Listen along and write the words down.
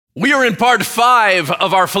We are in part 5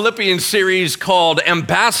 of our Philippians series called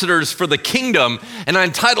Ambassadors for the Kingdom, and I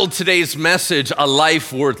entitled today's message, A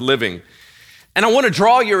Life Worth Living. And I want to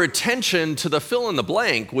draw your attention to the fill in the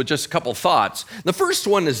blank with just a couple thoughts. The first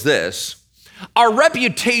one is this: our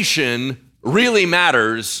reputation really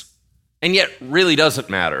matters, and yet really doesn't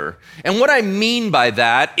matter. And what I mean by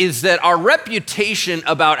that is that our reputation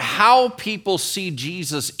about how people see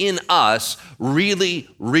Jesus in us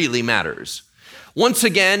really matters. Once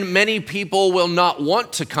again, many people will not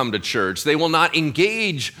want to come to church. They will not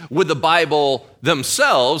engage with the Bible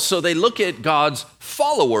themselves, so they look at God's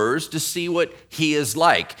followers to see what he is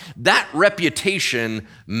like. That reputation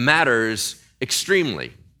matters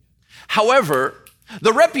extremely. However,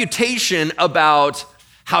 the reputation about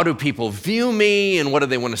how do people view me and what do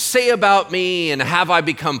they want to say about me and have I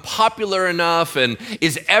become popular enough and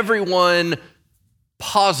is everyone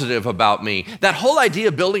positive about me, that whole idea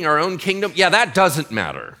of building our own kingdom, that doesn't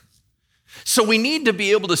matter. So we need to be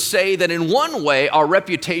able to say that in one way, our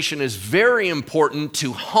reputation is very important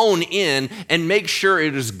to hone in and make sure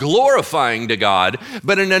it is glorifying to God.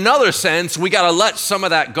 But in another sense, we got to let some of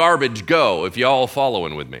that garbage go, if y'all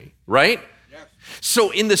following with me, right? Yes. So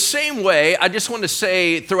in the same way, I just want to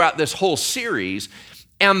say throughout this whole series,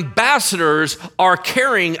 ambassadors are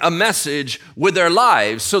carrying a message with their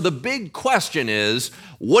lives. So the big question is,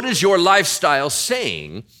 what is your lifestyle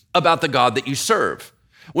saying about the God that you serve?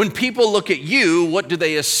 When people look at you, what do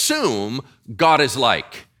they assume God is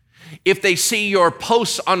like? If they see your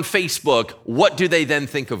posts on Facebook, what do they then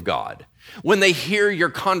think of God? When they hear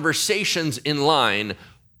your conversations in line,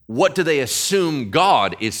 what do they assume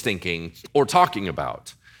God is thinking or talking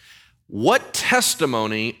about? What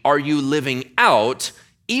testimony are you living out,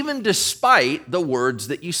 even despite the words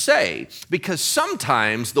that you say? Because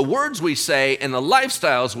sometimes the words we say and the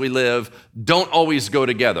lifestyles we live don't always go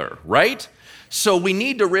together, right? So we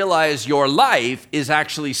need to realize your life is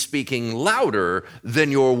actually speaking louder than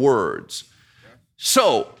your words.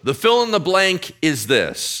 So the fill in the blank is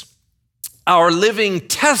this: our living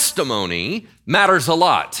testimony matters a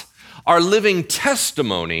lot. Our living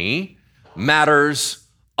testimony matters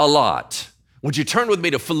a lot. Would you turn with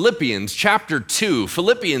me to Philippians chapter 2?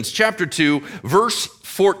 Philippians chapter 2, verse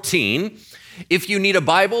 14. If you need a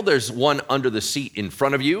Bible, there's one under the seat in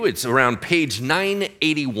front of you. It's around page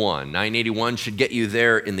 981. 981 should get you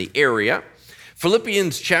there in the area.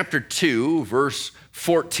 Philippians chapter 2, verse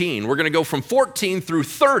 14. We're going to go from 14 through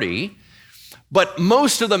 30, but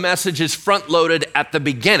most of the message is front-loaded at the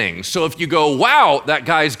beginning. So if you go, wow, that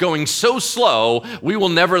guy's going so slow, we will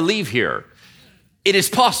never leave here. It is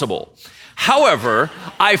possible. However,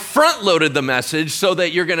 I front-loaded the message so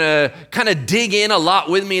that you're going to kind of dig in a lot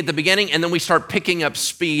with me at the beginning, and then we start picking up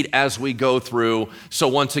speed as we go through. So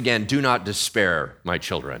once again, do not despair, my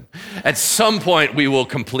children. At some point, we will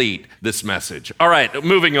complete this message. All right,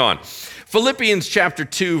 moving on. Philippians chapter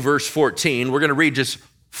 2, verse 14. We're going to read just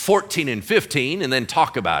 14 and 15 and then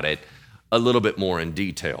talk about it a little bit more in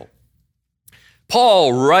detail.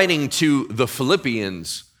 Paul, writing to the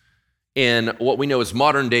Philippians, in what we know as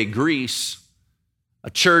modern-day Greece, a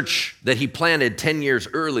church that he planted 10 years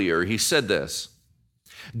earlier, he said this: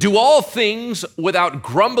 "Do all things without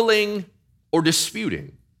grumbling or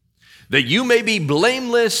disputing, that you may be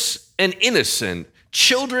blameless and innocent,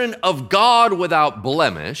 children of God without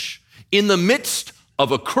blemish, in the midst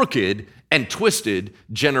of a crooked and twisted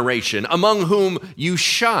generation, among whom you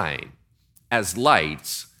shine as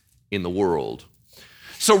lights in the world."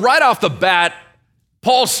 So right off the bat,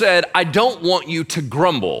 Paul said, I don't want you to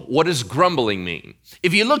grumble. What does grumbling mean?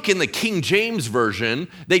 If you look in the King James Version,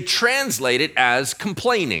 they translate it as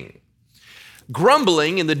complaining.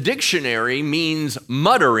 Grumbling in the dictionary means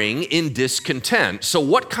muttering in discontent. So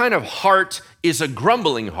what kind of heart is a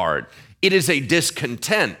grumbling heart? It is a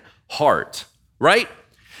discontent heart, right?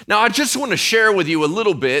 Now, I just want to share with you a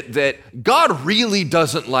little bit that God really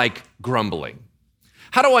doesn't like grumbling.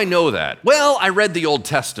 How do I know that? Well, I read the Old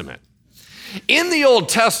Testament. In the Old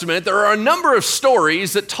Testament, there are a number of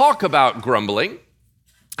stories that talk about grumbling.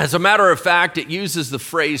 As a matter of fact, it uses the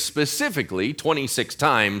phrase specifically 26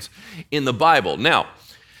 times in the Bible. Now,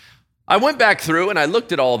 I went back through and I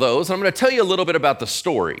looked at all those. I'm going to tell you a little bit about the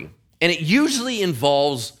story. And it usually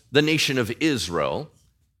involves the nation of Israel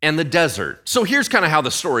and the desert. So here's kind of how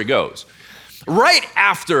the story goes. Right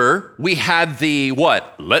after we had the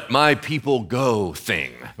let my people go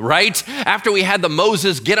thing, right? After we had the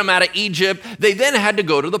Moses get them out of Egypt, they then had to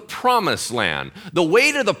go to the promised land. The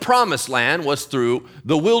way to the promised land was through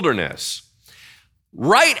the wilderness.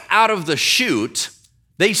 Right out of the chute,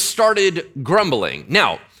 they started grumbling.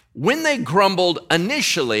 Now, when they grumbled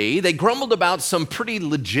initially, they grumbled about some pretty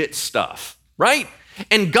legit stuff, right?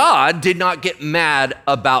 And God did not get mad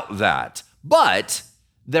about that. But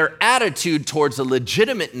their attitude towards a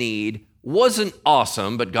legitimate need wasn't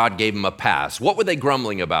awesome, but God gave them a pass. What were they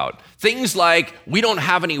grumbling about? Things like, we don't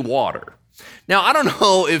have any water. Now, I don't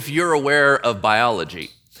know if you're aware of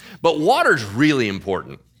biology, but water's really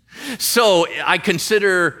important. So I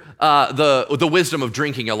consider the wisdom of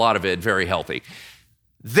drinking a lot of it very healthy.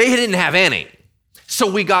 They didn't have any. So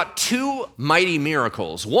we got two mighty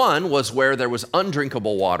miracles. One was where there was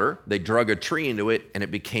undrinkable water. They drug a tree into it and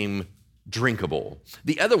it became drinkable.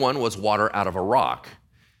 The other one was water out of a rock.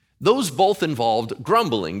 Those both involved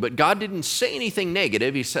grumbling, but God didn't say anything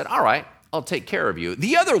negative. He said, all right, I'll take care of you.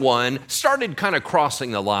 The other one started kind of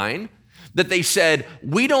crossing the line that they said,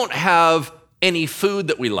 we don't have any food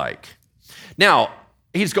that we like. Now,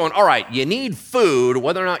 he's going, all right, you need food,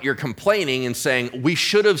 whether or not you're complaining and saying, we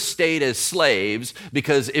should have stayed as slaves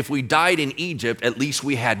because if we died in Egypt, at least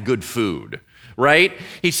we had good food, right?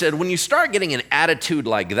 He said, when you start getting an attitude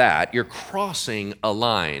like that, you're crossing a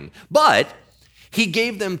line. But he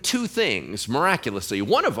gave them two things miraculously.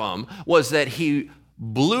 One of them was that he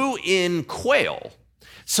blew in quail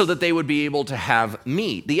so that they would be able to have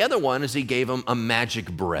meat. The other one is he gave them a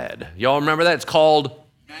magic bread. Y'all remember that? It's called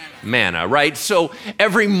manna, right? So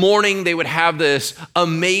every morning they would have this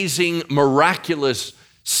amazing, miraculous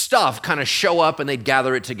stuff kind of show up and they'd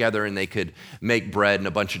gather it together and they could make bread and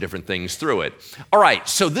a bunch of different things through it. All right,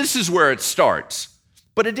 so this is where it starts,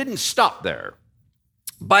 but it didn't stop there.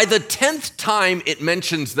 By the 10th time it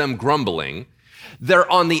mentions them grumbling, they're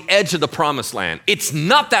on the edge of the promised land. It's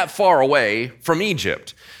not that far away from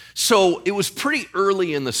Egypt. So it was pretty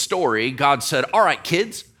early in the story. God said, all right,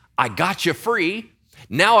 kids, I got you free.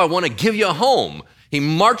 Now I want to give you a home. He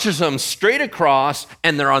marches them straight across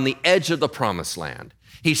and they're on the edge of the promised land.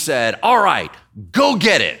 He said, all right, go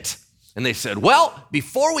get it. And they said, well,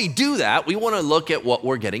 before we do that, we want to look at what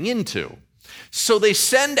we're getting into. So they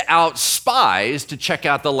send out spies to check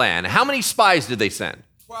out the land. How many spies did they send?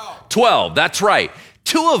 12, that's right.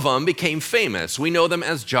 2 of them became famous. We know them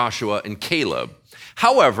as Joshua and Caleb.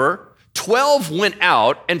 However, 12 went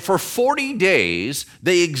out and for 40 days,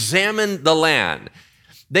 they examined the land.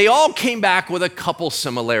 They all came back with a couple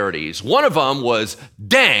similarities. One of them was,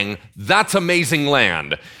 dang, that's amazing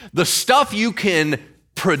land. The stuff you can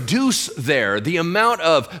produce there, the amount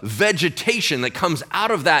of vegetation that comes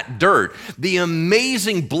out of that dirt, the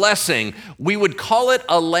amazing blessing, we would call it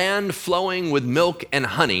a land flowing with milk and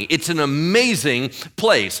honey. It's an amazing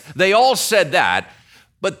place. They all said that,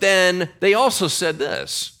 but then they also said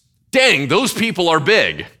this, dang, those people are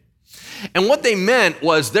big. And what they meant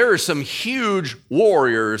was there are some huge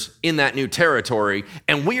warriors in that new territory,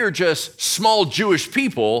 and we are just small Jewish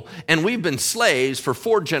people, and we've been slaves for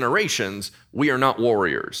 4 generations. We are not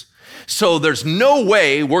warriors. So there's no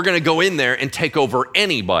way we're going to go in there and take over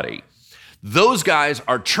anybody. Those guys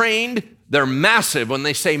are trained. They're massive. When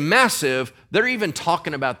they say massive, they're even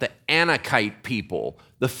talking about the Anakite people,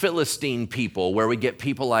 the Philistine people, where we get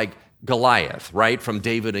people like Goliath, right? From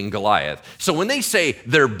David and Goliath. So when they say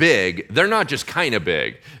they're big, they're not just kind of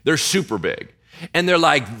big, they're super big. And they're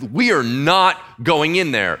like, we are not going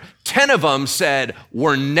in there. 10 of them said,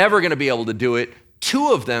 we're never going to be able to do it.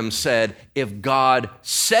 2 of them said, if God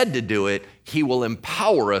said to do it, he will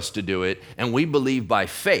empower us to do it. And we believe by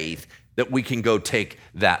faith that we can go take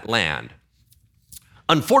that land.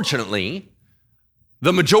 Unfortunately,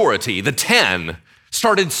 the majority, the 10,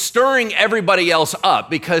 started stirring everybody else up,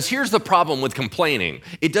 because here's the problem with complaining.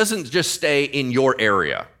 It doesn't just stay in your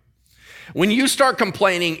area. When you start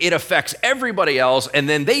complaining, it affects everybody else, and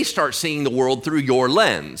then they start seeing the world through your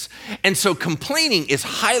lens. And so complaining is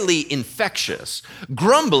highly infectious.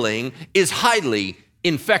 Grumbling is highly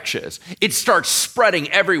infectious. It starts spreading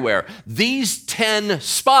everywhere. These 10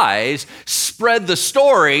 spies spread the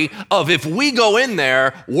story of if we go in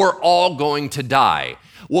there, we're all going to die.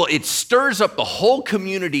 Well, it stirs up the whole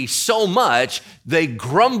community so much, they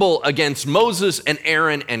grumble against Moses and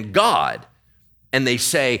Aaron and God. And they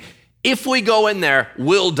say, if we go in there,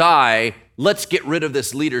 we'll die. Let's get rid of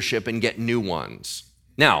this leadership and get new ones.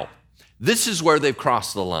 Now, this is where they've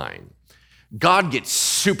crossed the line. God gets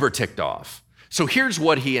super ticked off. So here's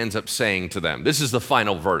what he ends up saying to them. This is the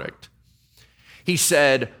final verdict. He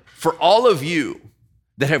said, for all of you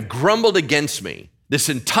that have grumbled against me, this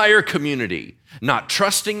entire community, not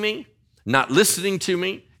trusting me, not listening to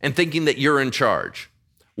me, and thinking that you're in charge.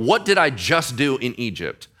 What did I just do in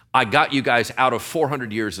Egypt? I got you guys out of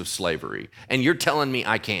 400 years of slavery, and you're telling me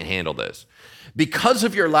I can't handle this. Because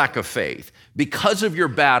of your lack of faith, because of your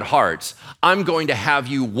bad hearts, I'm going to have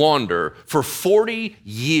you wander for 40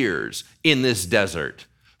 years in this desert.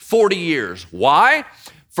 40 years. Why?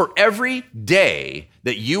 For every day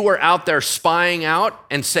that you are out there spying out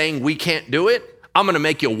and saying we can't do it, I'm gonna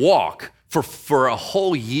make you walk for a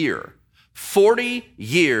whole year. 40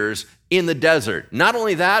 years in the desert. Not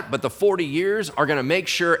only that, but the 40 years are gonna make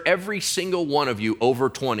sure every single one of you over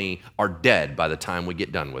 20 are dead by the time we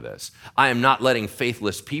get done with this. I am not letting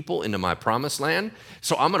faithless people into my promised land,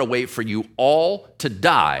 so I'm gonna wait for you all to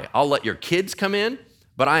die. I'll let your kids come in,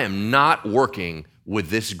 but I am not working with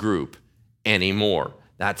this group anymore.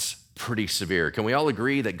 That's pretty severe. Can we all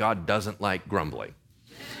agree that God doesn't like grumbling?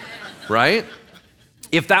 Right?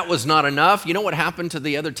 If that was not enough, you know what happened to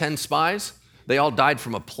the other 10 spies? They all died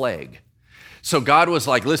from a plague. So God was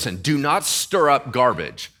like, listen, do not stir up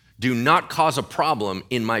garbage. Do not cause a problem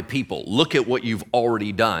in my people. Look at what you've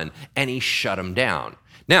already done. And he shut them down.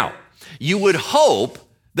 Now, you would hope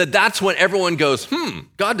that that's when everyone goes,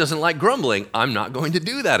 God doesn't like grumbling. I'm not going to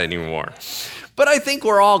do that anymore. But I think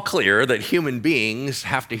we're all clear that human beings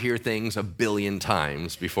have to hear things a billion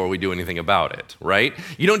times before we do anything about it, right?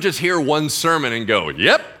 You don't just hear one sermon and go,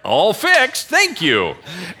 yep, all fixed, thank you,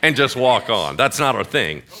 and just walk on. That's not our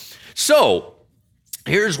thing. So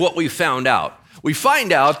here's what we found out. We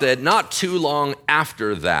find out that not too long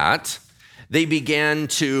after that, they began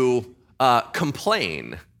to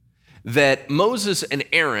complain that Moses and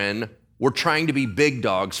Aaron were trying to be big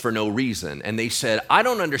dogs for no reason. And they said, I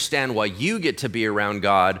don't understand why you get to be around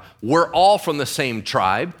God. We're all from the same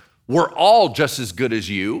tribe. We're all just as good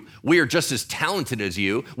as you. We are just as talented as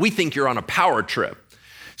you. We think you're on a power trip.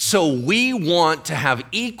 So we want to have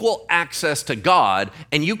equal access to God,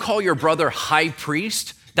 and you call your brother high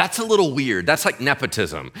priest? That's a little weird. That's like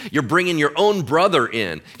nepotism. You're bringing your own brother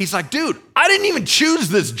in. He's like, dude, I didn't even choose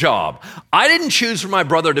this job. I didn't choose for my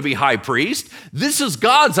brother to be high priest. This is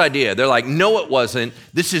God's idea. They're like, no, it wasn't.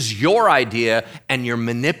 This is your idea, and you're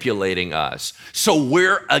manipulating us. So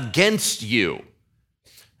we're against you.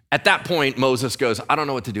 At that point, Moses goes, I don't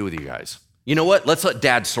know what to do with you guys. You know what? Let's let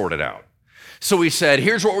Dad sort it out. So we said,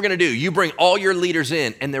 here's what we're gonna do. You bring all your leaders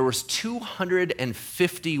in, and there was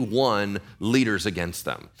 251 leaders against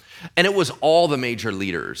them. And it was all the major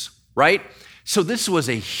leaders, right? So this was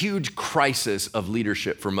a huge crisis of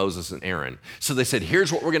leadership for Moses and Aaron. So they said,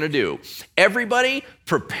 here's what we're gonna do. Everybody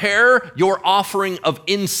prepare your offering of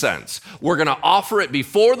incense. We're gonna offer it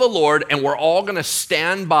before the Lord, and we're all gonna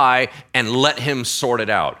stand by and let him sort it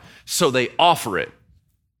out. So they offer it.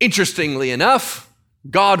 Interestingly enough,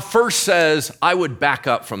 God first says, I would back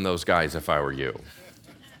up from those guys if I were you.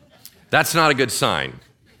 That's not a good sign.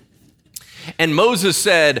 And Moses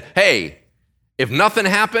said, hey, if nothing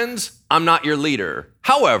happens, I'm not your leader.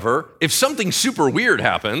 However, if something super weird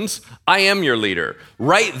happens, I am your leader.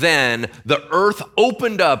 Right then, the earth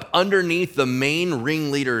opened up underneath the main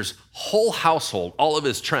ringleader's whole household, all of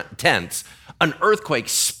his tents. An earthquake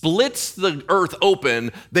splits the earth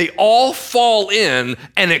open, they all fall in,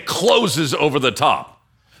 and it closes over the top.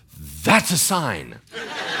 That's a sign.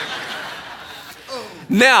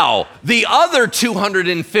 Now, the other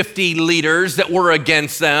 250 leaders that were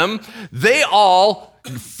against them, they all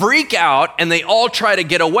freak out and they all try to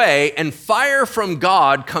get away, and fire from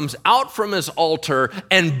God comes out from his altar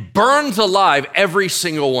and burns alive every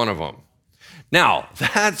single one of them. Now,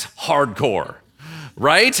 that's hardcore.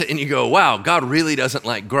 Right? And you go, wow, God really doesn't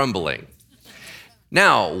like grumbling.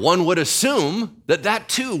 Now, one would assume that that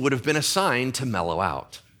too would have been a sign to mellow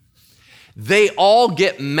out. They all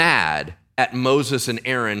get mad at Moses and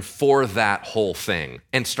Aaron for that whole thing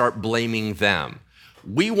and start blaming them.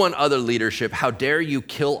 We want other leadership. How dare you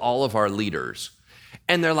kill all of our leaders?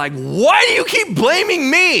 And they're like, why do you keep blaming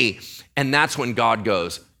me? And that's when God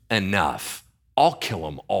goes, enough. I'll kill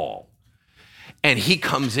them all. And he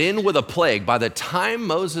comes in with a plague. By the time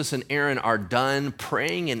Moses and Aaron are done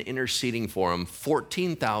praying and interceding for him,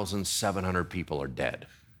 14,700 people are dead.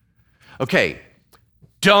 Okay,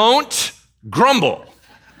 don't grumble.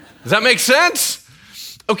 Does that make sense?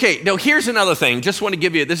 Okay, now here's another thing. Just want to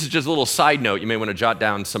give you, this is just a little side note. You may want to jot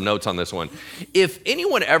down some notes on this one. If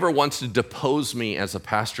anyone ever wants to depose me as a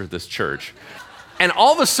pastor of this church, and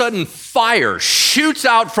all of a sudden fire shoots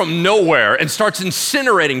out from nowhere and starts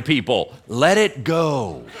incinerating people, let it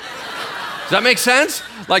go. Does that make sense?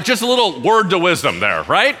 Like just a little word to wisdom there,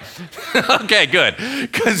 right? Okay, good.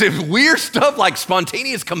 Because if weird stuff like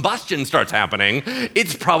spontaneous combustion starts happening,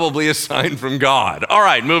 it's probably a sign from God. All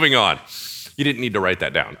right, moving on. You didn't need to write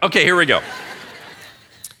that down. Okay, here we go.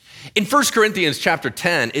 In 1 Corinthians chapter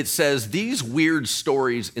 10, it says these weird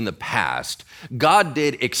stories in the past, God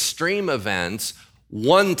did extreme events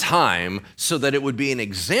one time so that it would be an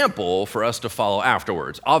example for us to follow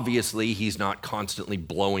afterwards. Obviously, he's not constantly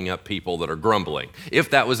blowing up people that are grumbling. If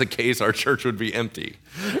that was the case, our church would be empty,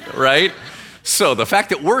 right? So the fact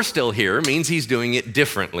that we're still here means he's doing it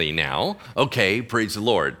differently now. Okay, praise the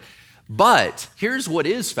Lord. But here's what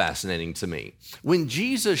is fascinating to me. When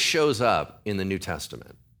Jesus shows up in the New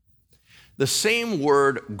Testament, the same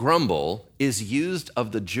word grumble is used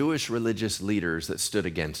of the Jewish religious leaders that stood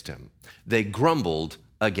against him. They grumbled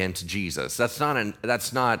against Jesus. That's not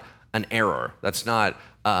an error. That's not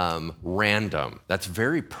random. That's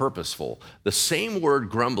very purposeful. The same word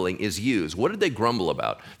grumbling is used. What did they grumble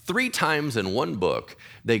about? 3 times in one book,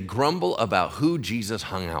 they grumble about who Jesus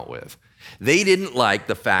hung out with. They didn't like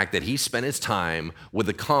the fact that he spent his time with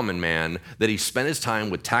the common man, that he spent his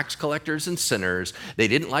time with tax collectors and sinners. They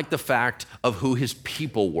didn't like the fact of who his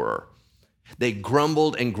people were. They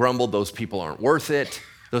grumbled and grumbled, those people aren't worth it.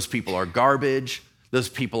 Those people are garbage. Those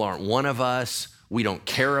people aren't one of us. We don't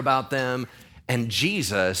care about them. And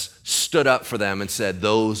Jesus stood up for them and said,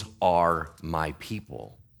 those are my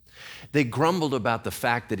people. They grumbled about the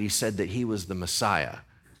fact that he said that he was the Messiah.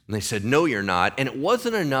 And they said, no, you're not. And it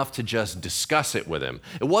wasn't enough to just discuss it with him.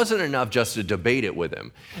 It wasn't enough just to debate it with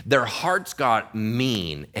him. Their hearts got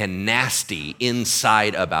mean and nasty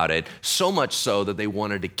inside about it, so much so that they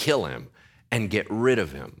wanted to kill him and get rid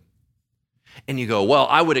of him. And you go, well,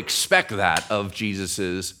 I would expect that of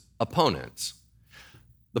Jesus's opponents.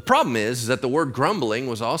 The problem is that the word grumbling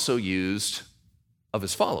was also used of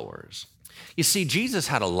his followers. You see, Jesus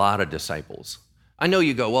had a lot of disciples. I know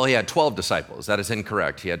you go, well, he had 12 disciples. That is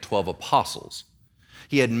incorrect. He had 12 apostles.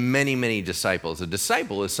 He had many, many disciples. A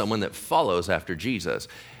disciple is someone that follows after Jesus.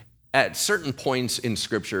 At certain points in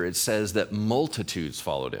Scripture, it says that multitudes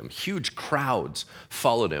followed him. Huge crowds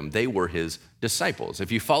followed him. They were his disciples.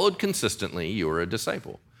 If you followed consistently, you were a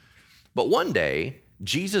disciple. But one day,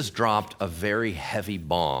 Jesus dropped a very heavy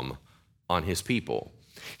bomb on his people.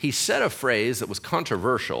 He said a phrase that was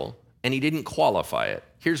controversial, and he didn't qualify it.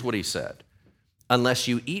 Here's what he said. Unless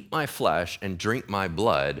you eat my flesh and drink my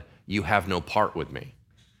blood, you have no part with me.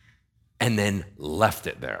 And then left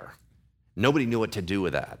it there. Nobody knew what to do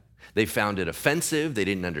with that. They found it offensive, they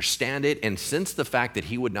didn't understand it, and since the fact that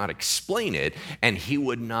he would not explain it and he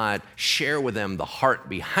would not share with them the heart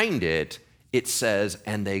behind it, it says,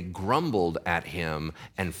 and they grumbled at him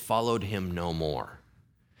and followed him no more.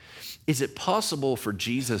 Is it possible for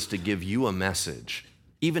Jesus to give you a message,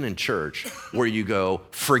 even in church, where you go,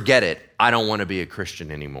 forget it, I don't want to be a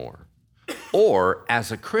Christian anymore? Or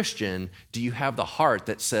as a Christian, do you have the heart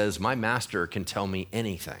that says, my master can tell me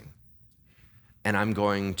anything, and I'm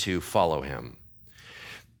going to follow him?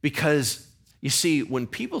 Because you see, when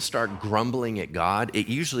people start grumbling at God, it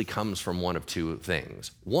usually comes from one of 2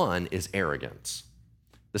 things. One is arrogance.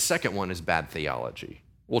 The second one is bad theology.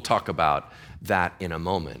 We'll talk about that in a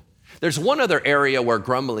moment. There's one other area where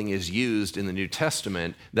grumbling is used in the New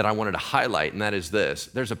Testament that I wanted to highlight, and that is this.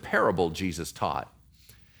 There's a parable Jesus taught.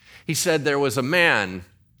 He said there was a man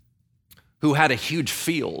who had a huge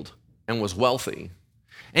field and was wealthy.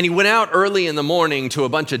 And he went out early in the morning to a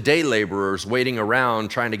bunch of day laborers waiting around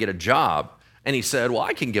trying to get a job. And he said, well,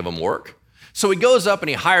 I can give them work. So he goes up and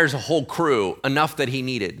he hires a whole crew, enough that he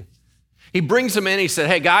needed. He brings them in. He said,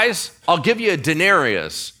 hey, guys, I'll give you a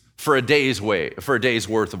denarius for a day's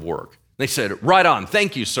worth of work. They said, right on,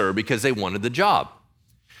 thank you, sir, because they wanted the job.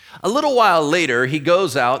 A little while later, he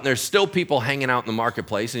goes out, and there's still people hanging out in the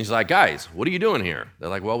marketplace, and he's like, guys, what are you doing here? They're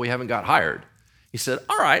like, well, we haven't got hired. He said,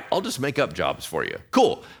 all right, I'll just make up jobs for you.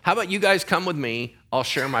 Cool. How about you guys come with me? I'll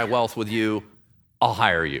share my wealth with you. I'll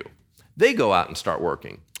hire you. They go out and start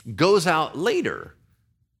working. Goes out later.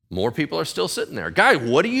 More people are still sitting there. Guys,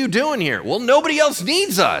 what are you doing here? Well, nobody else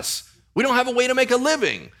needs us. We don't have a way to make a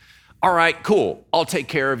living. All right, cool. I'll take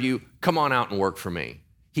care of you. Come on out and work for me.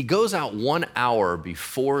 He goes out 1 hour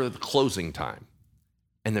before the closing time,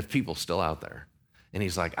 and there's people still out there. And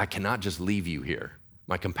he's like, I cannot just leave you here.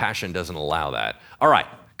 My compassion doesn't allow that. All right,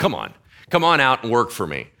 come on out and work for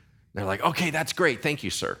me. They're like, okay, that's great. Thank you,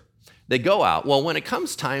 sir. They go out. Well, when it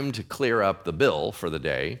comes time to clear up the bill for the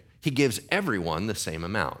day, he gives everyone the same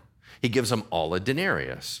amount. He gives them all a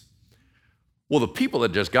denarius. Well, the people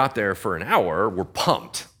that just got there for an hour were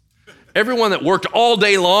pumped. Everyone that worked all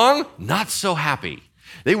day long, not so happy.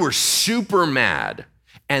 They were super mad,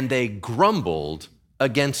 and they grumbled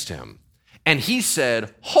against him. And he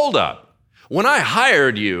said, hold up. When I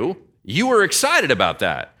hired you, you were excited about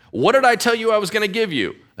that. What did I tell you I was going to give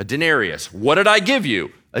you? A denarius. What did I give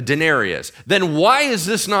you? A denarius. Then why is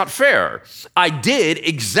this not fair? I did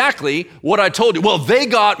exactly what I told you. Well, they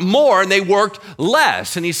got more and they worked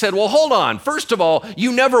less. And he said, well, hold on. First of all,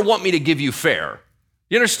 you never want me to give you fair.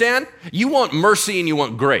 You understand? You want mercy and you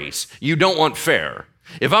want grace. You don't want fair.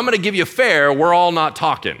 If I'm going to give you fair, we're all not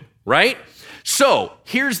talking, right? So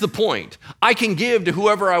here's the point. I can give to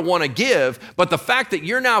whoever I want to give, but the fact that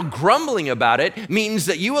you're now grumbling about it means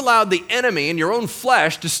that you allowed the enemy and your own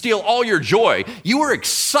flesh to steal all your joy. You were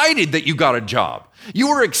excited that you got a job. You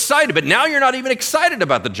were excited, but now you're not even excited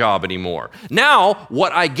about the job anymore. Now,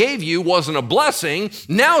 what I gave you wasn't a blessing.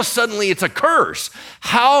 Now suddenly it's a curse.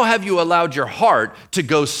 How have you allowed your heart to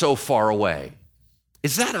go so far away?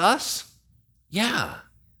 Is that us? Yeah,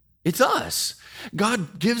 it's us.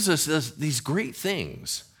 God gives us these great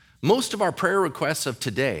things. Most of our prayer requests of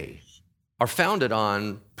today are founded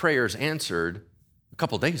on prayers answered a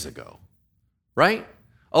couple days ago, right?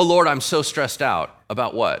 Oh, Lord, I'm so stressed out.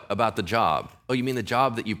 About what? About the job. Oh, you mean the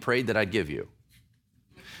job that you prayed that I'd give you?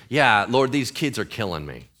 Yeah, Lord, these kids are killing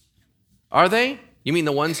me. Are they? You mean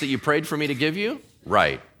the ones that you prayed for me to give you?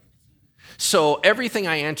 Right. So everything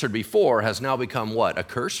I answered before has now become what? A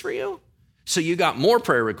curse for you? So you got more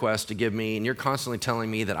prayer requests to give me, and you're constantly telling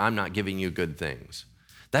me that I'm not giving you good things.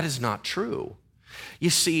 That is not true. You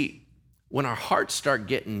see, when our hearts start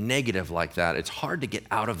getting negative like that, it's hard to get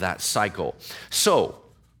out of that cycle. So,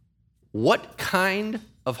 what kind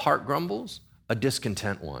of heart grumbles? A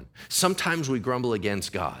discontent one. Sometimes we grumble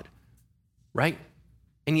against God, right?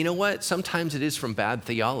 And you know what? Sometimes it is from bad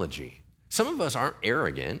theology. Some of us aren't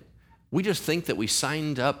arrogant. We just think that we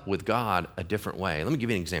signed up with God a different way. Let me give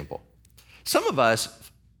you an example. Some of us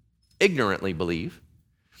ignorantly believe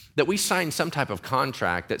that we signed some type of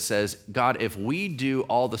contract that says, God, if we do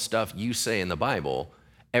all the stuff you say in the Bible,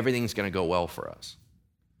 everything's going to go well for us.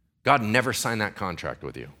 God never signed that contract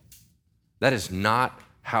with you. That is not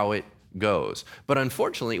how it goes. But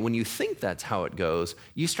unfortunately, when you think that's how it goes,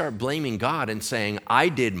 you start blaming God and saying, I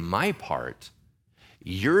did my part.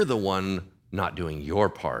 You're the one not doing your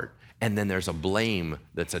part. And then there's a blame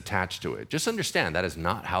that's attached to it. Just understand that is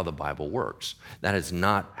not how the Bible works. That is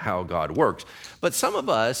not how God works. But some of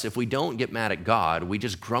us, if we don't get mad at God, we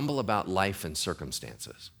just grumble about life and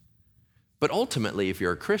circumstances. But ultimately, if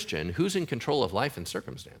you're a Christian, who's in control of life and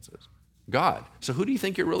circumstances? God. So who do you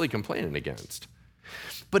think you're really complaining against?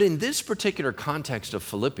 But in this particular context of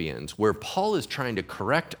Philippians, where Paul is trying to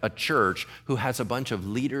correct a church who has a bunch of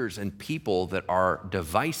leaders and people that are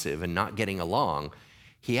divisive and not getting along,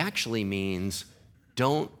 he actually means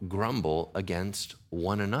don't grumble against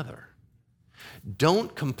one another.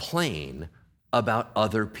 Don't complain about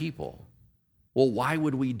other people. Well, why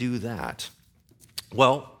would we do that?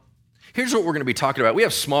 Well, here's what we're going to be talking about. We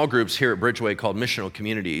have small groups here at Bridgeway called Missional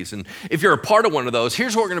Communities. And if you're a part of one of those,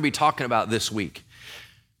 here's what we're going to be talking about this week.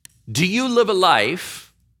 Do you live a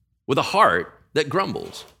life with a heart that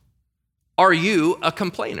grumbles? Are you a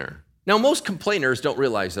complainer? Now, most complainers don't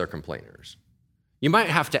realize they're complainers. You might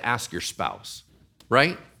have to ask your spouse,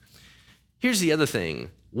 right? Here's the other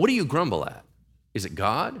thing. What do you grumble at? Is it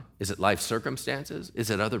God? Is it life circumstances?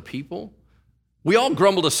 Is it other people? We all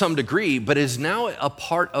grumble to some degree, but it is now a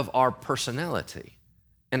part of our personality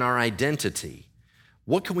and our identity.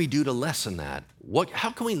 What can we do to lessen that?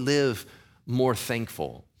 How can we live more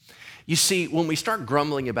thankful? You see, when we start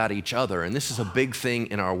grumbling about each other, and this is a big thing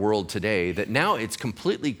in our world today, that now it's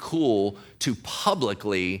completely cool to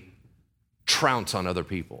publicly trounce on other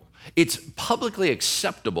people. It's publicly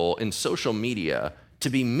acceptable in social media to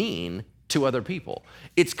be mean to other people.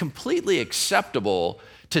 It's completely acceptable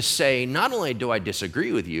to say, not only do I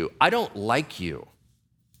disagree with you, I don't like you.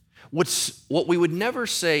 What we would never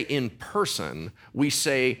say in person, we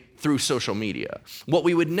say through social media. What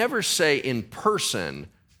we would never say in person,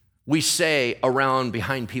 we say around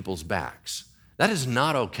behind people's backs. That is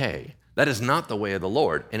not okay. That is not the way of the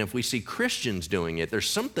Lord. And if we see Christians doing it, there's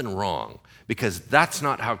something wrong, because that's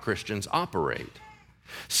not how Christians operate.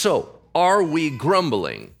 So, are we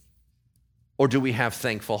grumbling? Or do we have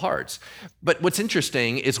thankful hearts? But what's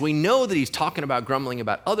interesting is we know that he's talking about grumbling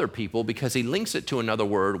about other people because he links it to another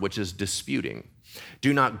word, which is disputing.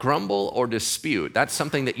 Do not grumble or dispute. That's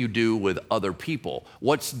something that you do with other people.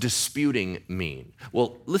 What's disputing mean?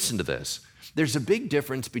 Well, listen to this. There's a big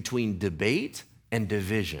difference between debate and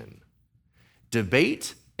division.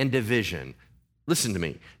 Debate and division. Listen to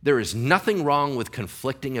me. There is nothing wrong with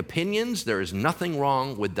conflicting opinions. There is nothing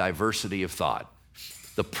wrong with diversity of thought.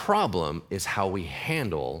 The problem is how we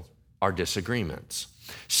handle our disagreements.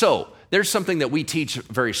 So there's something that we teach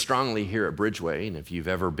very strongly here at Bridgeway, and if you've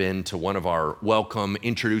ever been to one of our welcome,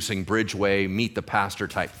 introducing Bridgeway, meet the pastor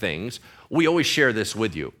type things, we always share this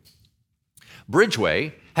with you.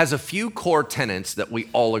 Bridgeway has a few core tenets that we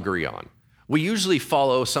all agree on. We usually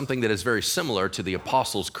follow something that is very similar to the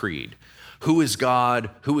Apostles' Creed. Who is God?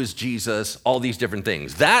 Who is Jesus? All these different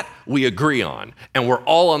things. That we agree on, and we're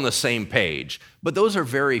all on the same page. But those are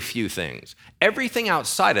very few things. Everything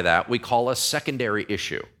outside of that we call a secondary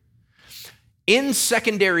issue. in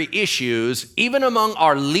secondary issues, even among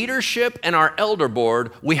our leadership and our elder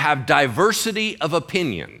board, we have diversity of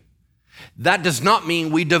opinion. That does not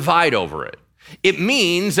mean we divide over it. It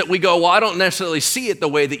means that we go, well, I don't necessarily see it the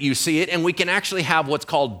way that you see it, and we can actually have what's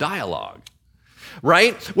called dialogue,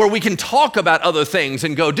 right? Where we can talk about other things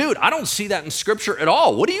and go, dude, I don't see that in Scripture at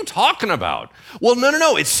all. What are you talking about? Well,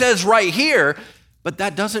 no, it says right here, but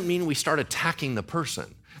that doesn't mean we start attacking the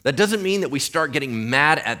person. That doesn't mean that we start getting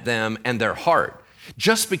mad at them and their heart.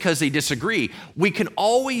 Just because they disagree, we can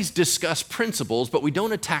always discuss principles, but we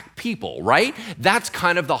don't attack people, right? That's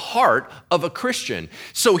kind of the heart of a Christian.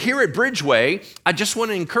 So here at Bridgeway, I just want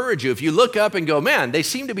to encourage you, if you look up and go, man, they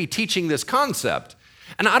seem to be teaching this concept,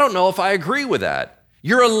 and I don't know if I agree with that.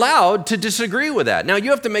 You're allowed to disagree with that. Now, you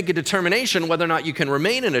have to make a determination whether or not you can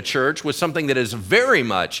remain in a church with something that is very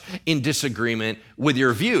much in disagreement with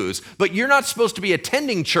your views, but you're not supposed to be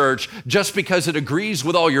attending church just because it agrees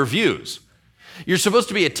with all your views. You're supposed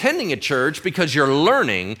to be attending a church because you're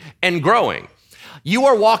learning and growing. You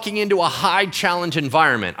are walking into a high challenge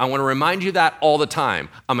environment. I want to remind you that all the time.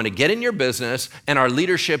 I'm going to get in your business and our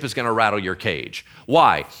leadership is going to rattle your cage.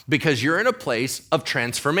 Why? Because you're in a place of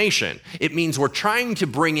transformation. It means we're trying to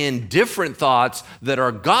bring in different thoughts that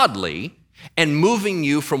are godly and moving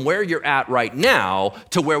you from where you're at right now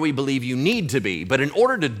to where we believe you need to be. But in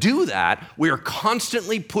order to do that, we are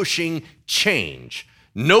constantly pushing change.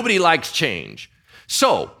 Nobody likes change.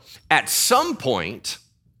 So at some point,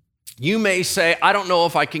 you may say, I don't know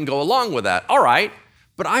if I can go along with that. All right,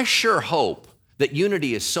 but I sure hope that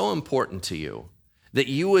unity is so important to you that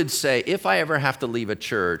you would say, if I ever have to leave a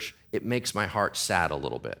church, it makes my heart sad a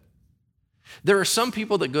little bit. There are some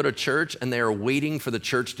people that go to church and they are waiting for the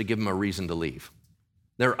church to give them a reason to leave.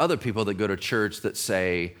 There are other people that go to church that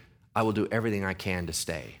say, I will do everything I can to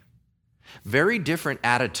stay. Very different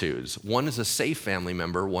attitudes. One is a safe family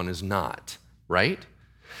member, one is not, right?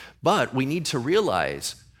 But we need to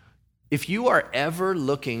realize if you are ever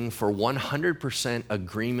looking for 100%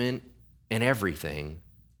 agreement in everything,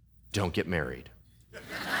 don't get married.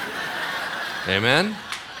 Amen?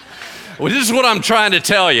 Well, this is what I'm trying to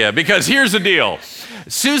tell you, because here's the deal.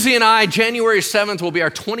 Susie and I, January 7th will be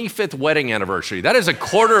our 25th wedding anniversary. That is a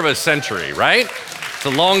quarter of a century, right? It's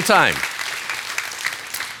a long time.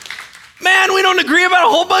 Man, we don't agree about a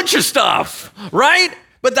whole bunch of stuff, right?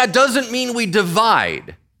 But that doesn't mean we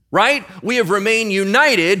divide, right? We have remained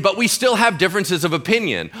united, but we still have differences of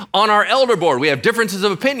opinion. On our elder board, we have differences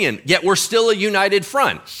of opinion, yet we're still a united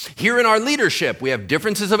front. Here in our leadership, we have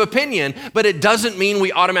differences of opinion, but it doesn't mean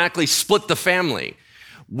we automatically split the family.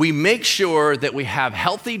 We make sure that we have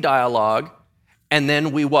healthy dialogue, and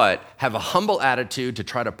then we what? Have a humble attitude to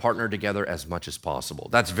try to partner together as much as possible.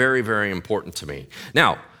 That's very, very important to me.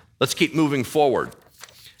 Now, let's keep moving forward.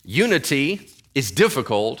 Unity is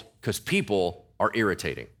difficult because people are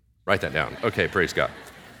irritating. Write that down. Okay, praise God.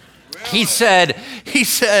 He said,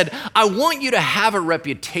 I want you to have a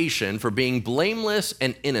reputation for being blameless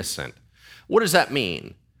and innocent. What does that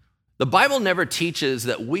mean? The Bible never teaches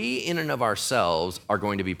that we in and of ourselves are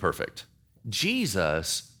going to be perfect.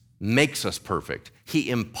 Jesus makes us perfect.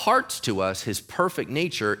 He imparts to us his perfect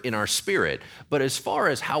nature in our spirit. But as far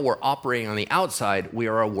as how we're operating on the outside, we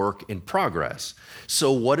are a work in progress.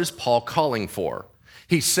 So what is Paul calling for?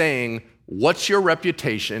 He's saying, what's your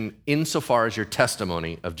reputation insofar as your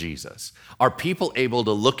testimony of Jesus? Are people able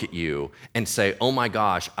to look at you and say, oh my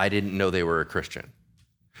gosh, I didn't know they were a Christian?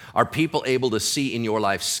 Are people able to see in your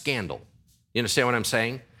life scandal? You understand what I'm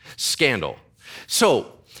saying? Scandal.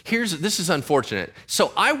 So this is unfortunate.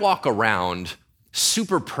 So I walk around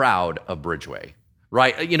super proud of Bridgeway,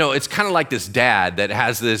 right? You know, it's kind of like this dad that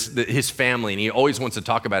has his family and he always wants to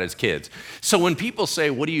talk about his kids. So when people say,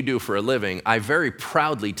 what do you do for a living? I very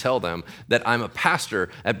proudly tell them that I'm a pastor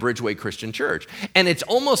at Bridgeway Christian Church. And it's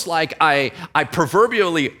almost like I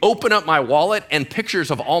proverbially open up my wallet and pictures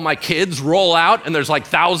of all my kids roll out and there's like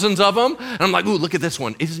thousands of them. And I'm like, ooh, look at this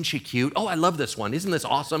one. Isn't she cute? Oh, I love this one. Isn't this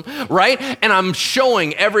awesome? Right? And I'm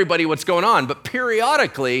showing everybody what's going on. But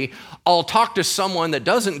periodically, I'll talk to someone that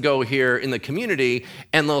doesn't go here in the community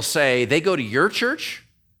and they'll say, they go to your church?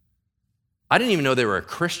 I didn't even know they were a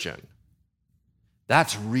Christian.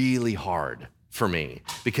 That's really hard for me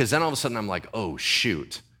because then all of a sudden I'm like, oh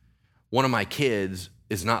shoot, one of my kids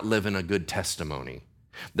is not living a good testimony.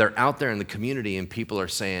 They're out there in the community and people are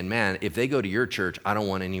saying, man, if they go to your church, I don't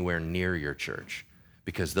want anywhere near your church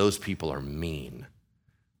because those people are mean.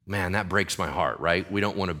 Man, that breaks my heart, right? We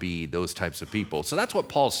don't want to be those types of people. So that's what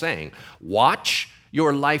Paul's saying. Watch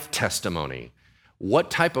your life testimony.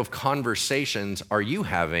 What type of conversations are you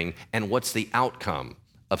having and what's the outcome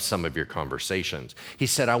of some of your conversations? He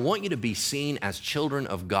said, I want you to be seen as children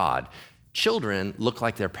of God. children look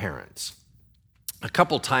like their parents. A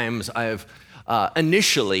couple times I've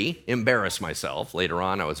initially embarrassed myself. Later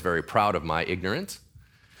on, I was very proud of my ignorance.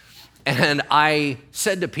 And I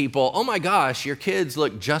said to people, oh my gosh, your kids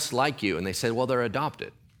look just like you. And they said, well, they're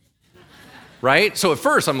adopted. Right? So at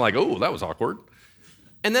first I'm like, oh, that was awkward.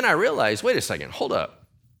 And then I realized, wait a second, hold up.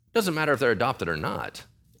 Doesn't matter if they're adopted or not.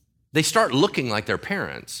 They start looking like their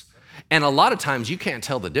parents. And a lot of times you can't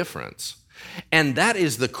tell the difference. And that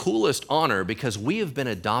is the coolest honor because we have been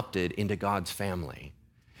adopted into God's family.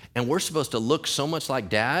 And we're supposed to look so much like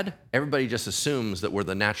dad, everybody just assumes that we're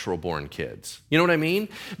the natural born kids. You know what I mean?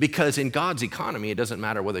 Because in God's economy, it doesn't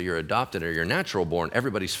matter whether you're adopted or you're natural born,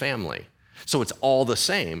 everybody's family. So it's all the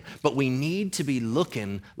same, but we need to be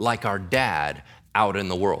looking like our dad out in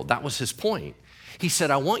the world. That was his point. He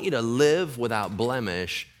said, I want you to live without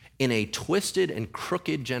blemish in a twisted and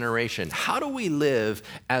crooked generation. How do we live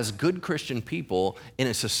as good Christian people in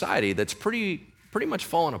a society that's pretty much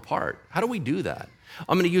fallen apart? How do we do that?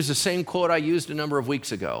 I'm going to use the same quote I used a number of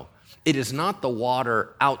weeks ago. It is not the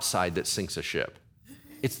water outside that sinks a ship.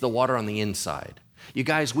 It's the water on the inside. You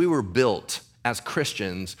guys, we were built as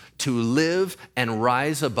Christians to live and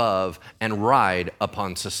rise above and ride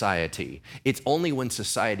upon society. It's only when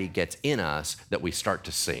society gets in us that we start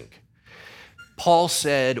to sink. Paul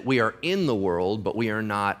said we are in the world, but we are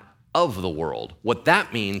not of the world. What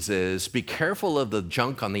that means is be careful of the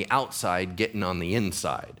junk on the outside getting on the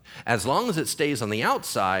inside. As long as it stays on the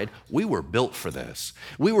outside, we were built for this.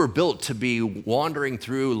 We were built to be wandering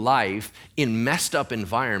through life in messed up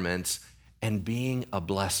environments and being a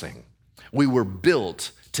blessing. We were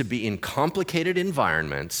built to be in complicated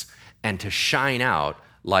environments and to shine out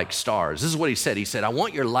like stars. This is what he said. He said, I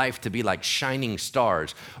want your life to be like shining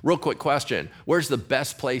stars. Real quick question. Where's the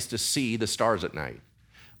best place to see the stars at night?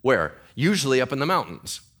 Where? Usually up in the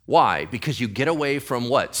mountains. Why? Because you get away from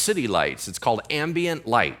what? City lights. It's called ambient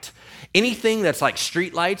light. Anything that's like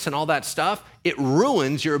street lights and all that stuff, it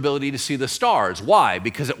ruins your ability to see the stars. Why?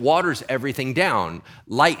 Because it waters everything down.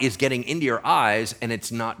 Light is getting into your eyes and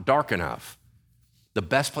it's not dark enough. The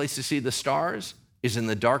best place to see the stars is in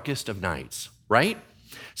the darkest of nights, right?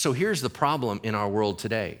 So here's the problem in our world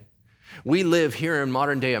today. We live here in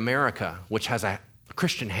modern day America, which has a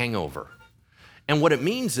Christian hangover. And what it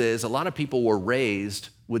means is a lot of people were raised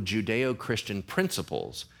with Judeo-Christian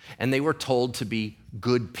principles, and they were told to be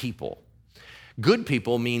good people. Good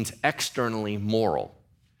people means externally moral.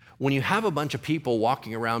 When you have a bunch of people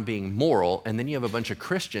walking around being moral, and then you have a bunch of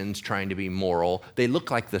Christians trying to be moral, they look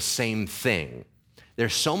like the same thing.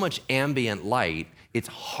 There's so much ambient light, it's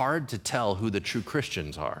hard to tell who the true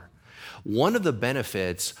Christians are. One of the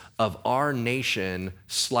benefits of our nation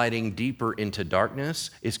sliding deeper into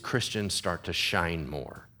darkness is Christians start to shine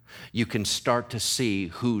more. You can start to see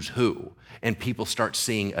who's who, and people start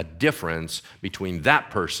seeing a difference between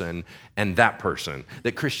that person and that person.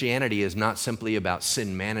 That Christianity is not simply about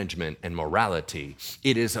sin management and morality.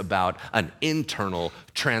 It is about an internal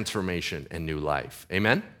transformation and new life.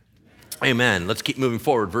 Amen? Amen. Let's keep moving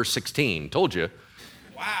forward. Verse 16. Told you.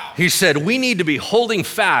 Wow. He said, we need to be holding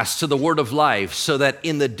fast to the word of life so that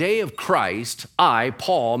in the day of Christ, I,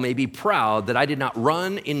 Paul, may be proud that I did not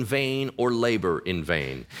run in vain or labor in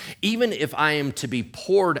vain. Even if I am to be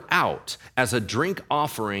poured out as a drink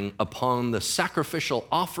offering upon the sacrificial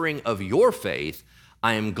offering of your faith,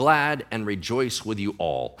 I am glad and rejoice with you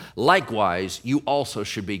all. Likewise, you also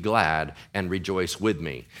should be glad and rejoice with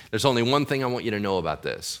me. There's only one thing I want you to know about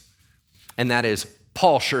this, and that is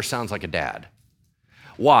Paul sure sounds like a dad.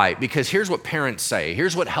 Why? Because here's what parents say.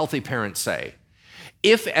 Here's what healthy parents say.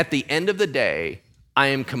 If at the end of the day, I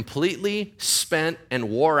am completely spent and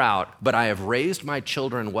wore out, but I have raised my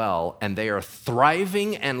children well and they are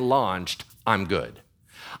thriving and launched, I'm good.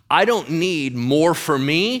 I don't need more for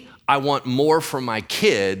me. I want more for my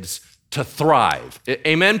kids to thrive.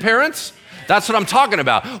 Amen, parents? That's what I'm talking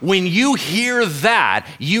about. When you hear that,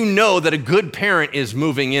 you know that a good parent is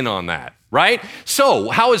moving in on that, right? So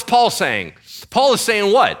how is Paul saying? Paul is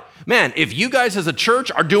saying what? Man, if you guys as a church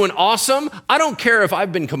are doing awesome, I don't care if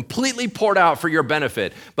I've been completely poured out for your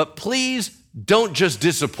benefit, but please don't just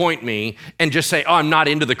disappoint me and just say, oh, I'm not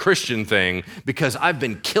into the Christian thing, because I've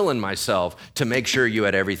been killing myself to make sure you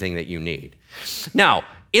had everything that you need. Now,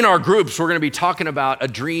 in our groups, we're going to be talking about a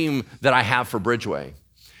dream that I have for Bridgeway.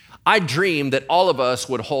 I dream that all of us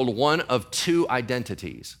would hold one of two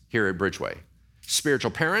identities here at Bridgeway,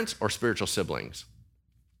 spiritual parents or spiritual siblings.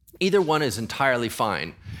 Either one is entirely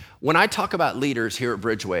fine. When I talk about leaders here at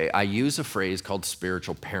Bridgeway, I use a phrase called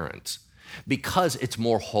spiritual parents because it's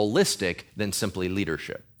more holistic than simply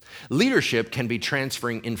leadership. Leadership can be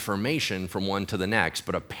transferring information from one to the next,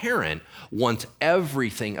 but a parent wants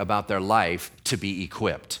everything about their life to be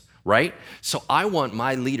equipped, right? So I want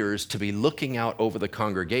my leaders to be looking out over the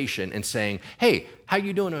congregation and saying, hey, how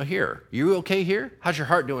you doing over here? You okay here? How's your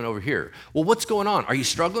heart doing over here? Well, what's going on? Are you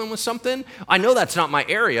struggling with something? I know that's not my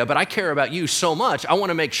area, but I care about you so much. I want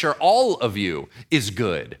to make sure all of you is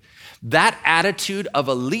good. That attitude of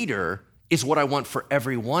a leader is what I want for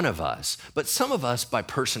every one of us. But some of us, by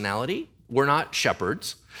personality, we're not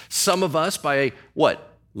shepherds. Some of us, by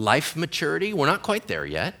what? Life maturity, we're not quite there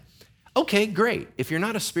yet. Okay, great. If you're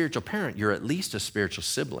not a spiritual parent, you're at least a spiritual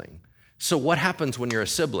sibling. So what happens when you're a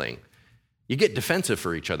sibling? You get defensive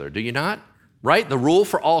for each other, do you not? Right? The rule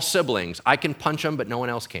for all siblings, I can punch them, but no one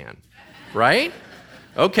else can. Right?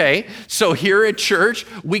 Okay, so here at church,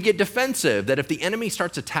 we get defensive, that if the enemy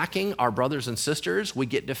starts attacking our brothers and sisters, we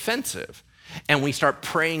get defensive, and we start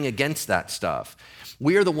praying against that stuff.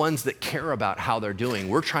 We are the ones that care about how they're doing.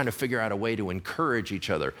 We're trying to figure out a way to encourage each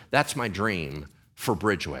other. That's my dream for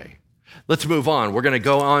Bridgeway. Let's move on. We're going to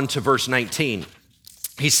go on to verse 19.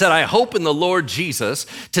 He said, I hope in the Lord Jesus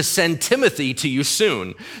to send Timothy to you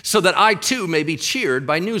soon, so that I too may be cheered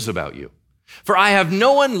by news about you. For I have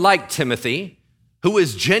no one like Timothy, who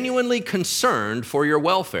is genuinely concerned for your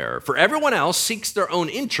welfare. For everyone else seeks their own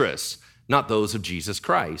interests, not those of Jesus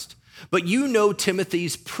Christ. But you know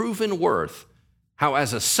Timothy's proven worth, how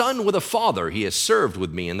as a son with a father he has served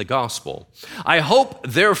with me in the gospel. I hope,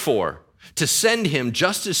 therefore, to send him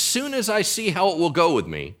just as soon as I see how it will go with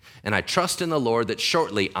me, and I trust in the Lord that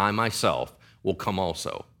shortly I myself will come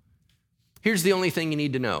also. Here's the only thing you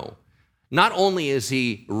need to know. Not only is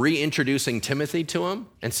he reintroducing Timothy to him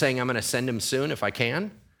and saying, I'm going to send him soon if I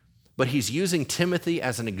can, but he's using Timothy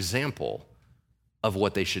as an example of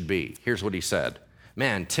what they should be. Here's what he said.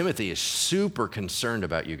 Man, Timothy is super concerned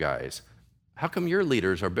about you guys. How come your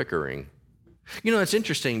leaders are bickering? You know, it's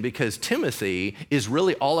interesting because Timothy is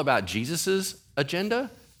really all about Jesus's agenda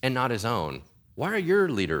and not his own. Why are your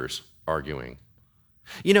leaders arguing?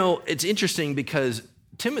 You know, it's interesting because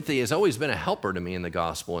Timothy has always been a helper to me in the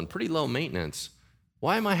gospel and pretty low maintenance.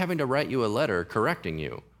 Why am I having to write you a letter correcting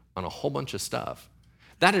you on a whole bunch of stuff?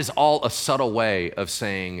 That is all a subtle way of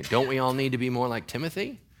saying, don't we all need to be more like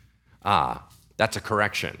Timothy? That's a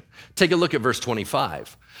correction. Take a look at verse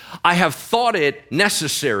 25. I have thought it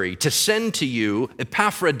necessary to send to you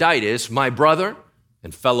Epaphroditus, my brother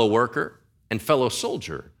and fellow worker and fellow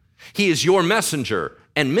soldier. He is your messenger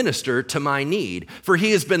and minister to my need, for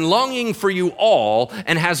he has been longing for you all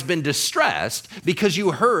and has been distressed because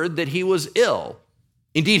you heard that he was ill.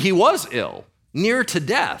 Indeed, he was ill, near to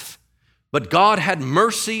death, but God had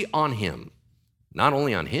mercy on him, not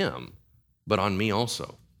only on him, but on me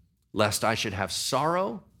also, lest I should have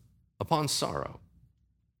sorrow upon sorrow.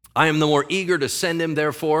 I am the more eager to send him,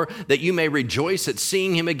 therefore, that you may rejoice at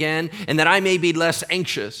seeing him again, and that I may be less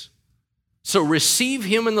anxious. So receive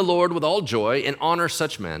him in the Lord with all joy and honor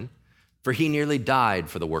such men, for he nearly died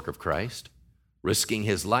for the work of Christ, risking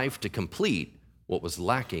his life to complete what was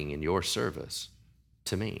lacking in your service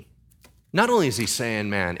to me. Not only is he saying,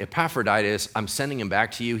 man, Epaphroditus, I'm sending him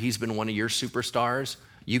back to you. He's been one of your superstars.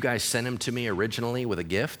 You guys sent him to me originally with a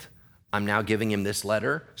gift. I'm now giving him this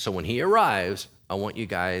letter. So when he arrives, I want you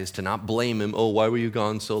guys to not blame him. Oh, why were you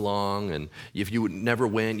gone so long? And if you never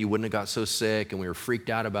went, you wouldn't have got so sick, and we were freaked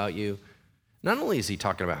out about you. Not only is he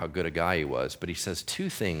talking about how good a guy he was, but he says two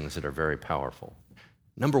things that are very powerful.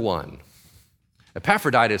 Number one,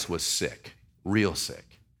 Epaphroditus was sick, real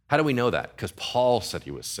sick. How do we know that? Because Paul said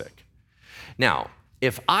he was sick. Now,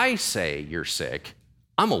 if I say you're sick,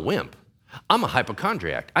 I'm a wimp. I'm a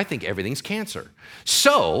hypochondriac. I think everything's cancer.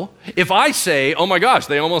 So if I say, oh my gosh,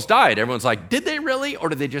 they almost died, everyone's like, did they really? Or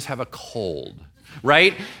did they just have a cold,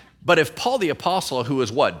 right? But if Paul the apostle, who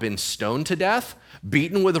has what, been stoned to death,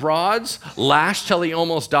 beaten with rods, lashed till he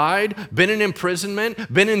almost died, been in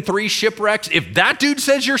imprisonment, been in 3 shipwrecks, if that dude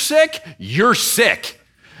says you're sick, you're sick.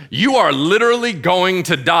 You are literally going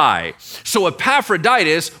to die. So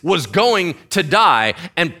Epaphroditus was going to die,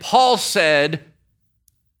 and Paul said,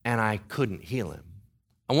 and I couldn't heal him.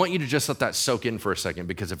 I want you to just let that soak in for a second,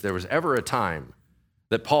 because if there was ever a time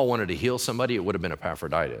that Paul wanted to heal somebody, it would have been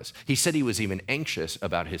Epaphroditus. He said he was even anxious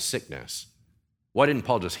about his sickness. Why didn't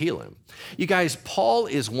Paul just heal him? You guys, Paul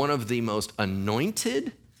is one of the most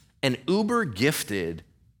anointed and uber gifted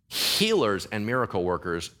healers and miracle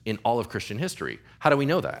workers in all of Christian history. How do we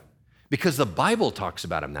know that? Because the Bible talks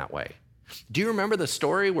about him that way. Do you remember the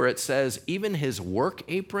story where it says even his work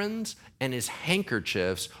aprons and his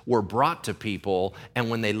handkerchiefs were brought to people, and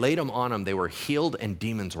when they laid them on him, they were healed and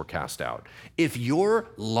demons were cast out? If your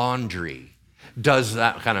laundry does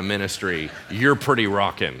that kind of ministry, you're pretty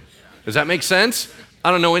rocking. Does that make sense?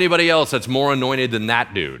 I don't know anybody else that's more anointed than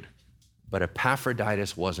that dude. But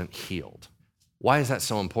Epaphroditus wasn't healed. Why is that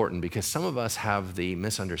so important? Because some of us have the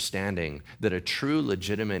misunderstanding that a true,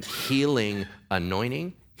 legitimate healing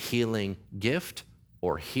anointing, healing gift,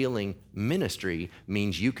 or healing ministry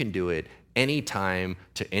means you can do it anytime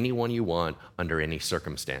to anyone you want under any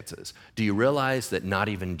circumstances. Do you realize that not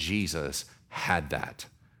even Jesus had that?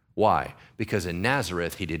 Why? Because in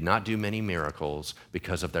Nazareth, he did not do many miracles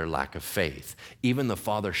because of their lack of faith. Even the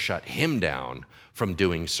Father shut him down from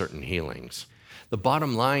doing certain healings. The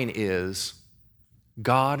bottom line is,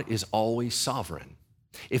 God is always sovereign.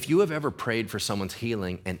 If you have ever prayed for someone's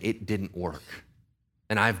healing and it didn't work,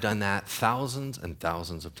 and I've done that thousands and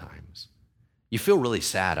thousands of times, you feel really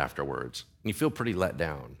sad afterwards, and you feel pretty let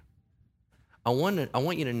down. I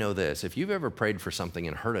want you to know this. If you've ever prayed for something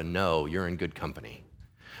and heard a no, you're in good company.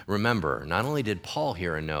 Remember, not only did Paul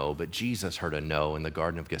hear a no, but Jesus heard a no in the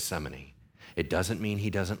Garden of Gethsemane. It doesn't mean he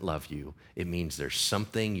doesn't love you. It means there's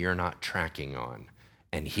something you're not tracking on,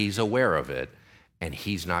 and he's aware of it, and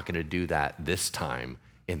he's not going to do that this time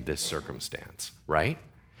in this circumstance, right?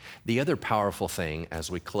 The other powerful thing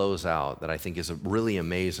as we close out that I think is really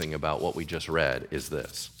amazing about what we just read is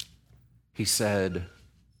this. He said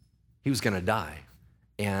he was going to die,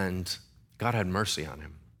 and God had mercy on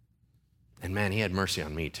him. And man, he had mercy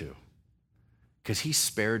on me too, because he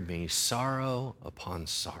spared me sorrow upon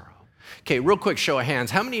sorrow. Okay, real quick show of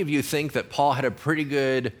hands. How many of you think that Paul had a pretty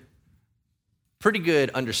good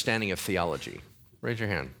understanding of theology? Raise your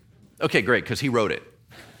hand. Okay, great, because he wrote it.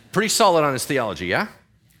 Pretty solid on his theology, yeah?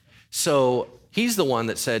 So he's the one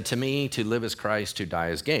that said, to me, to live is Christ, to die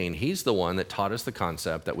is gain. He's the one that taught us the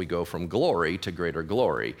concept that we go from glory to greater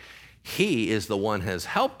glory. He is the one who has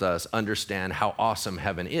helped us understand how awesome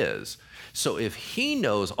heaven is. So if he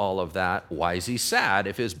knows all of that, why is he sad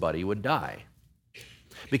if his buddy would die?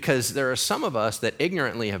 Because there are some of us that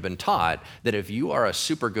ignorantly have been taught that if you are a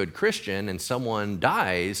super good Christian and someone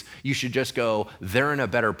dies, you should just go, they're in a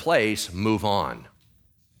better place, move on.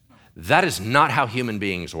 That is not how human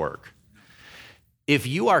beings work. If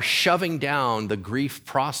you are shoving down the grief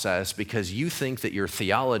process because you think that your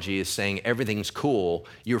theology is saying everything's cool,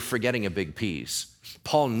 you're forgetting a big piece.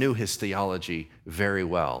 Paul knew his theology very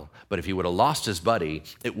well, but if he would have lost his buddy,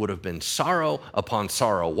 it would have been sorrow upon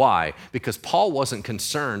sorrow. Why? Because Paul wasn't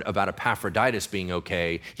concerned about Epaphroditus being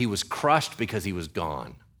okay. He was crushed because he was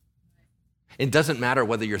gone. It doesn't matter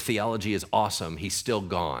whether your theology is awesome, he's still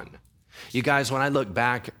gone. You guys, when I look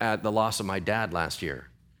back at the loss of my dad last year,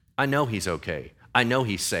 I know he's okay. I know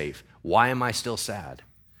he's safe. Why am I still sad?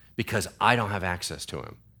 Because I don't have access to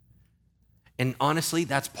him. And honestly,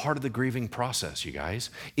 that's part of the grieving process, you guys.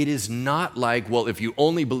 It is not like, well, if you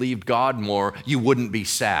only believed God more, you wouldn't be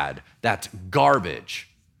sad. That's garbage.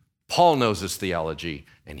 Paul knows his theology,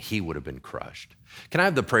 and he would have been crushed. Can I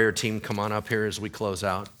have the prayer team come on up here as we close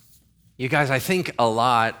out? You guys, I think a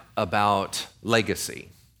lot about legacy.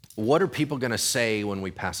 What are people going to say when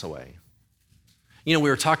we pass away? You know,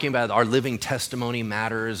 we were talking about our living testimony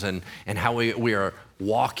matters and how we are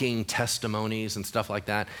walking testimonies and stuff like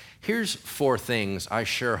that. Here's 4 things I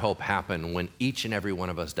sure hope happen when each and every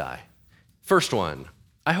one of us die. First one,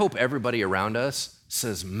 I hope everybody around us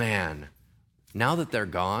says, man, now that they're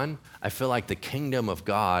gone, I feel like the kingdom of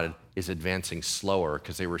God is advancing slower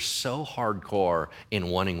because they were so hardcore in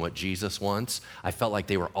wanting what Jesus wants. I felt like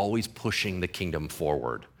they were always pushing the kingdom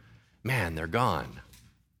forward. Man, they're gone.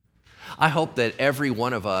 I hope that every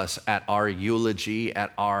one of us at our eulogy,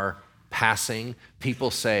 at our passing,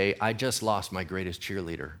 people say, I just lost my greatest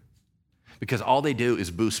cheerleader. Because all they do is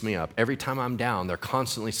boost me up. Every time I'm down, they're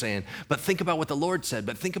constantly saying, but think about what the Lord said,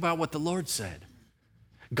 but think about what the Lord said.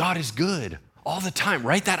 God is good all the time,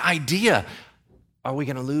 right? That idea. Are we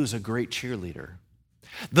going to lose a great cheerleader?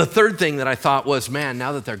 The third thing that I thought was, man,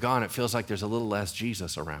 now that they're gone, it feels like there's a little less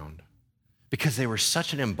Jesus around. Because they were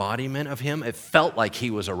such an embodiment of him, it felt like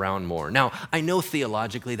he was around more. Now, I know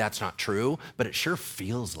theologically that's not true, but it sure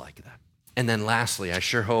feels like that. And then lastly, I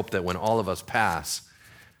sure hope that when all of us pass,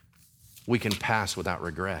 we can pass without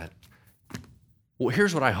regret. Well,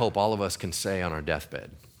 here's what I hope all of us can say on our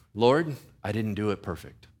deathbed. Lord, I didn't do it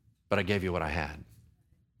perfect, but I gave you what I had.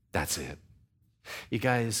 That's it. You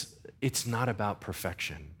guys, it's not about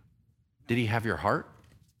perfection. Did he have your heart?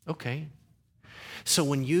 Okay. So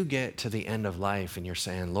when you get to the end of life and you're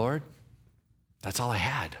saying, Lord, that's all I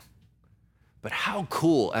had. But how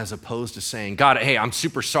cool, as opposed to saying, God, hey, I'm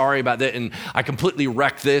super sorry about that, and I completely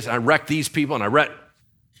wrecked this, and I wrecked these people, and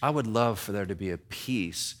I would love for there to be a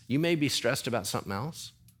peace. You may be stressed about something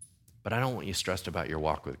else, but I don't want you stressed about your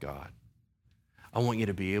walk with God. I want you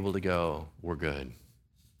to be able to go, we're good.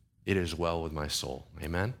 It is well with my soul.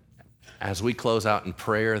 Amen? As we close out in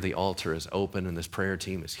prayer, the altar is open and this prayer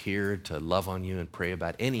team is here to love on you and pray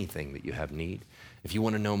about anything that you have need. If you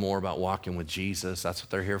want to know more about walking with Jesus, that's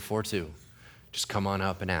what they're here for too. Just come on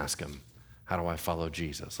up and ask them, how do I follow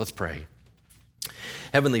Jesus? Let's pray.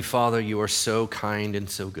 Heavenly Father, you are so kind and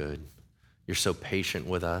so good. You're so patient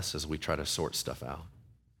with us as we try to sort stuff out.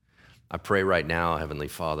 I pray right now, Heavenly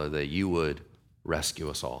Father, that you would rescue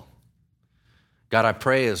us all. God, I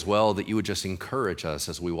pray as well that you would just encourage us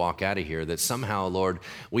as we walk out of here, that somehow, Lord,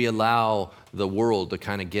 we allow the world to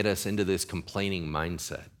kind of get us into this complaining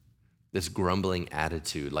mindset, this grumbling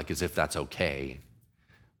attitude, like as if that's okay.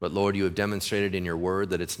 But Lord, you have demonstrated in your word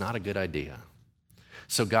that it's not a good idea.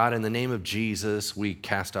 So God, in the name of Jesus, we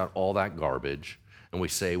cast out all that garbage and we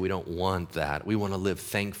say we don't want that. We want to live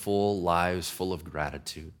thankful lives full of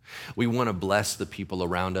gratitude. We want to bless the people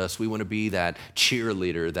around us. We want to be that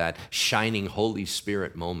cheerleader, that shining Holy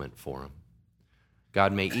Spirit moment for them.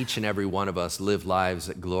 God, may each and every one of us live lives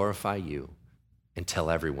that glorify you and tell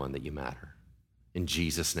everyone that you matter. In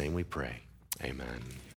Jesus' name we pray. Amen.